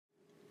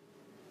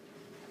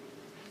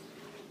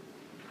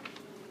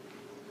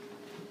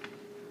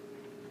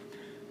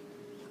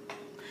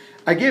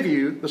I give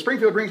you the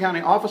Springfield Greene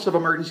County Office of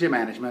Emergency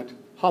Management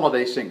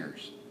Holiday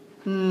Singers.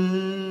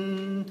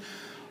 On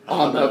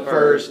the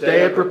first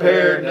day of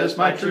preparedness,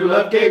 my true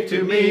love gave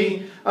to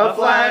me a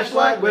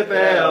flashlight with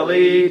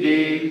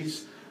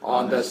LEDs.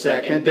 On the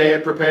second day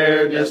of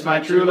preparedness,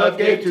 my true love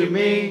gave to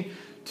me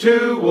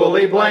 2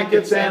 woolly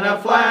blankets and a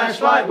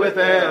flashlight with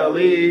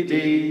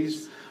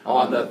LEDs.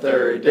 On the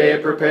third day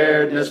of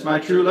preparedness, my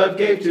true love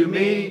gave to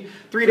me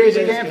 3 days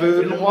of canned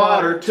food and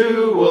water,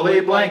 2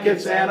 woolly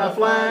blankets and a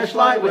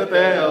flashlight with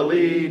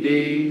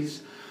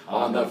LEDs.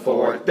 On the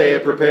fourth day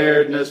of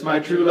preparedness, my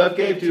true love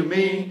gave to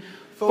me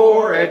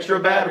 4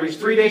 extra batteries,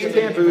 3 days of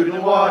canned food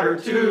and water,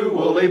 2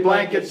 woolly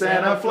blankets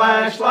and a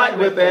flashlight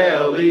with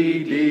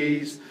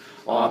LEDs.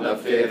 On the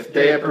fifth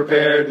day of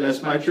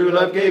preparedness, my true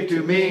love gave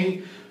to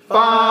me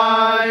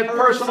 5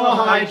 personal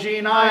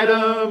hygiene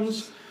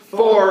items,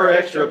 4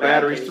 extra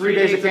batteries, 3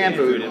 days of canned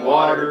food and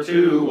water,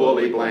 2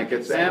 woolly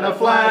blankets and a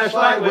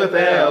flashlight with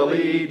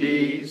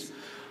LEDs.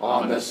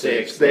 On the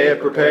sixth day of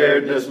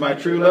preparedness, my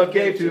true love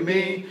gave to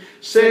me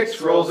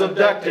 6 rolls of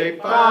duct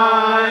tape,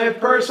 5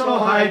 personal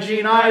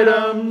hygiene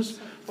items,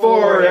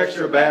 4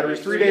 extra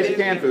batteries, 3 days of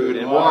canned food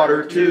and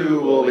water,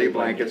 2 woolly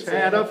blankets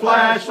and a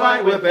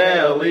flashlight with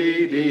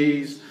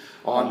LEDs.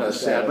 On the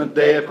seventh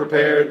day of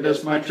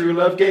preparedness, my true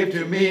love gave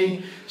to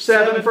me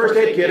 7 first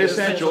aid kit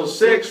essentials,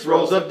 6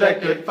 rolls of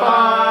duct tape,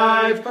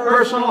 5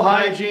 personal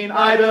hygiene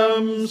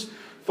items,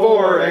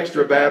 4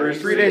 extra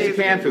batteries, 3 days of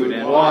canned food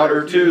and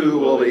water, 2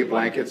 woolly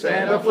blankets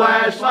and a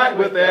flashlight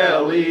with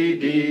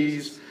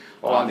LEDs.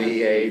 On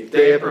the 8th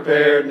day of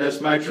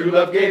preparedness, my true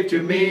love gave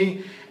to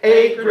me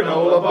 8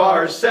 granola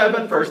bars,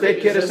 7 first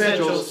aid kit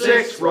essentials,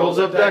 6 rolls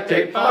of duct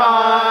tape,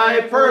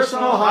 5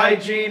 personal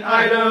hygiene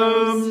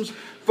items,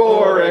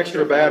 4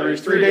 extra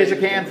batteries, 3 days of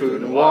canned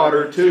food and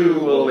water, 2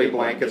 woolly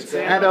blankets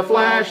and a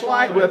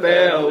flashlight with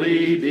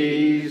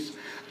LEDs.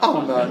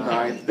 On the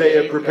 9th day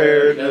of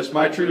preparedness,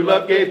 my true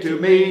love gave to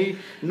me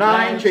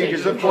 9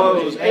 changes of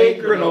clothes,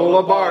 8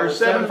 granola bars,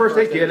 7 first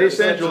aid kit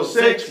essentials,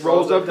 6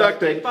 rolls of duct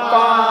tape,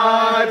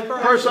 5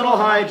 personal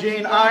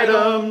hygiene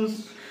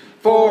items,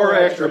 4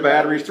 extra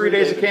batteries, 3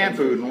 days of canned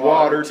food and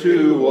water,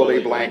 2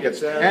 woolly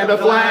blankets and a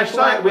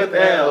flashlight with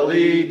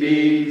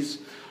LEDs.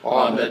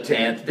 On the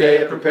 10th day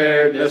of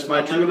preparedness,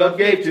 my true love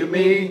gave to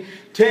me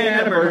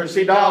 10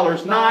 emergency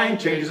dollars, 9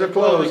 changes of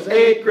clothes,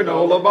 8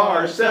 granola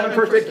bars, 7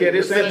 first aid kit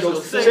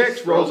essentials,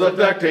 6 rolls of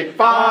duct tape,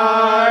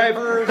 5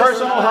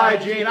 personal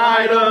hygiene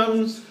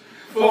items,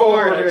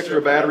 4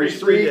 extra batteries,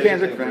 3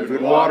 cans of canned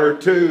food and water,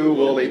 2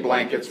 woolly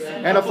blankets,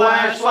 and a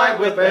flashlight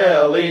with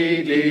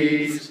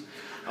LEDs.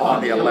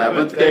 On the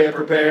 11th day of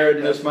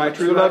preparedness, my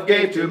true love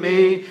gave to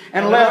me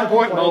an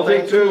 11-point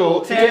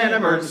multi-tool, 10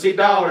 emergency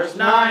dollars,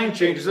 9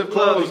 changes of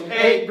clothes,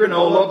 8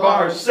 granola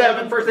bars,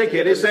 7 first aid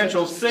kit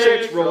essentials,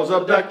 6 rolls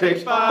of duct tape,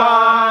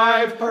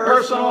 5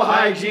 personal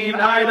hygiene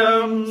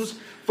items,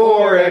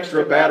 4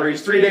 extra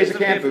batteries, 3 days of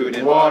canned food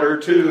and water,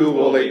 2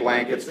 woolly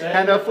blankets,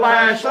 and a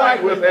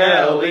flashlight with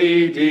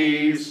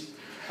LEDs.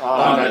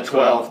 On the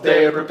 12th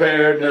day of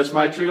preparedness,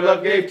 my true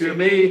love gave to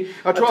me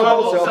a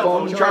 12-volt cell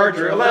phone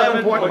charger,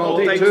 11-point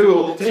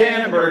multi-tool,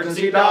 10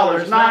 emergency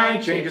dollars,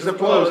 9 changes of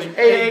clothes,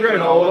 8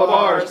 granola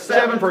bars,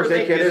 7 first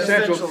aid kit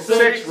essentials,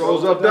 6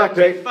 rolls of duct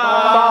tape,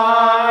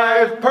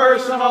 5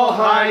 personal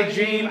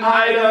hygiene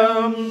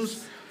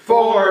items,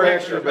 4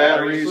 extra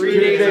batteries, 3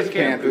 days of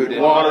canned food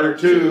and water,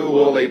 2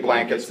 woolly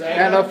blankets,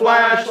 and a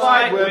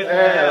flashlight with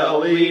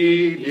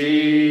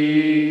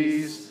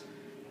LEDs.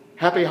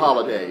 Happy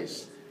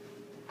holidays.